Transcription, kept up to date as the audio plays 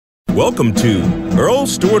Welcome to Earl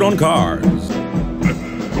Stewart on Cars.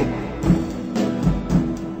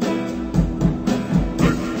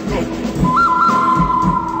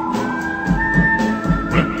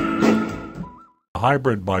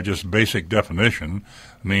 Hybrid, by just basic definition,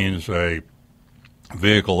 means a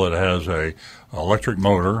vehicle that has a electric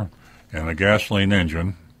motor and a gasoline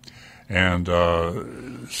engine, and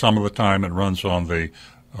some of the time it runs on the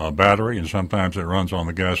battery, and sometimes it runs on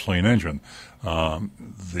the gasoline engine.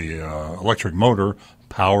 The electric motor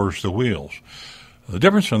powers the wheels. The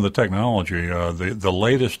difference in the technology, the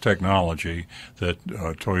latest technology that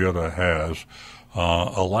Toyota has,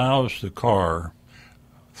 allows the car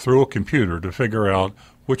through a computer to figure out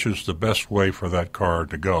which is the best way for that car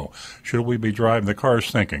to go. Should we be driving? The car is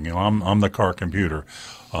thinking, I'm the car computer.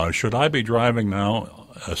 Should I be driving now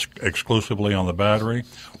exclusively on the battery,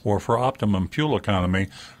 or for optimum fuel economy,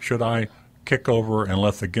 should I kick over and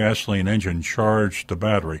let the gasoline engine charge the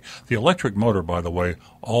battery? The electric motor, by the way,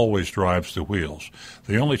 always drives the wheels.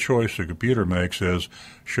 The only choice the computer makes is,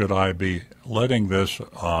 should I be letting this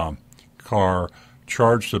car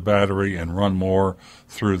charge the battery and run more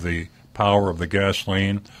through the power of the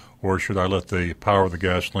gasoline, or should I let the power of the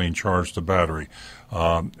gasoline charge the battery?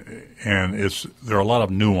 And there are a lot of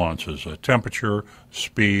nuances: temperature,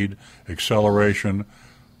 speed, acceleration.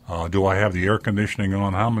 Do I have the air conditioning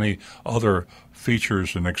on? How many other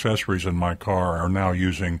features and accessories in my car are now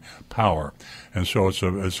using power? And so it's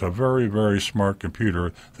a very, very smart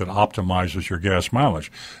computer that optimizes your gas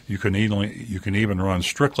mileage. You can even run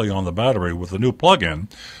strictly on the battery with the new plug-in.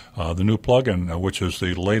 Which is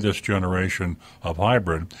the latest generation of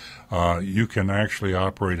hybrid, you can actually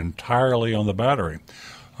operate entirely on the battery.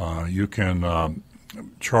 You can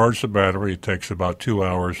charge the battery. It takes about 2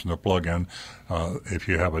 hours in the plug-in. If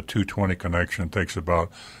you have a 220 connection, it takes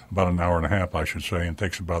about an hour and a half, I should say, and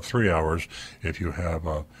takes about 3 hours if you have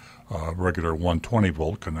a regular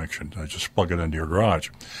 120-volt connection. Just plug it into your garage.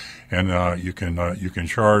 And you can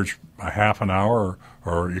charge a half an hour,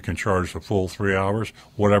 or you can charge the full 3 hours,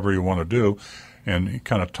 whatever you want to do, and you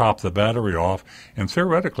kind of top the battery off. And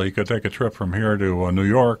theoretically, you could take a trip from here to New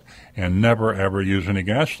York and never, ever use any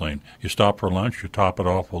gasoline. You stop for lunch, you top it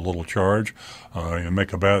off with a little charge, you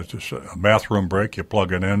make a bathroom break, you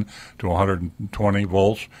plug it in to 120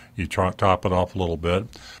 volts, you top it off a little bit.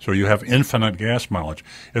 So you have infinite gas mileage.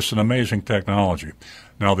 It's an amazing technology.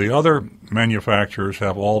 Now, the other manufacturers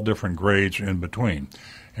have all different grades in between,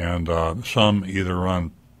 and some either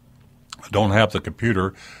don't have the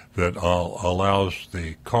computer that allows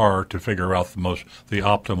the car to figure out the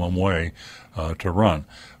optimum way to run,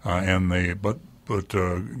 But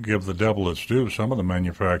give the devil its due, some of the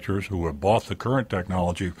manufacturers who have bought the current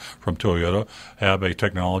technology from Toyota have a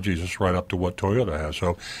technology just right up to what Toyota has.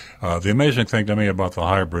 So the amazing thing to me about the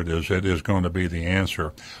hybrid is it is going to be the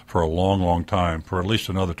answer for a long, long time, for at least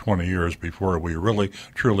another 20 years before we really,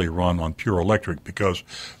 truly run on pure electric, because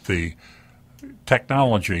the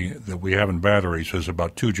technology that we have in batteries is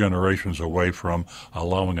about 2 generations away from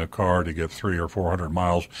allowing a car to get 300 or 400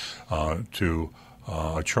 miles to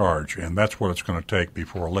a charge, and that's what it's going to take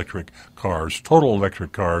before total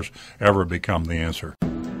electric cars, ever become the answer.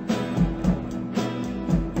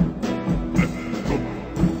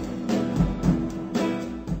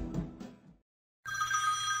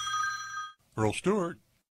 Earl Stewart.